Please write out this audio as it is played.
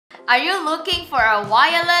Are you looking for a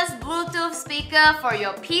wireless Bluetooth speaker for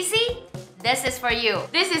your PC? This is for you.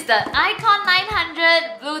 This is the Icon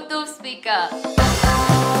 900 Bluetooth speaker.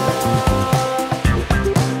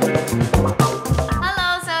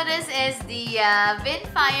 Hello, so this is the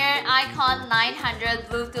Vinnfier Icon 900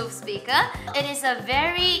 Bluetooth speaker. It is a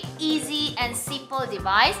very easy and simple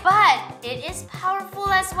device, but it is powerful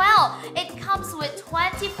as well. It comes with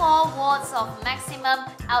 24 watts of maximum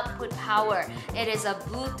output power. It is a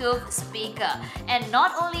Bluetooth speaker. And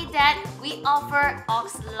not only that, we offer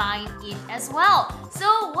AUX line in as well.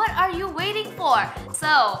 So what are you waiting for?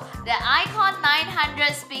 So the Icon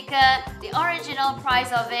 900 speaker, the original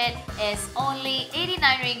price of it is only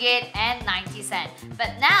 89 ringgit and 90 cents.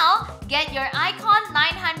 But now, get your Icon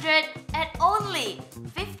 900 at only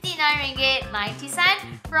 59 ringgit 90 cents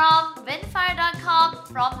from Vinnfier.com,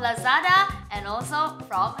 from Lazada, and also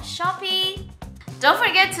from Shopee. Don't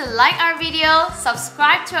forget to like our video,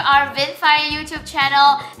 subscribe to our Vinnfier YouTube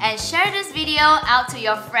channel, and share this video out to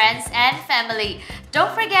your friends and family.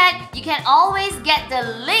 Don't forget, you can always get the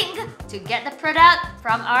link to get the product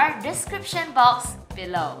from our description box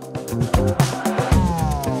below.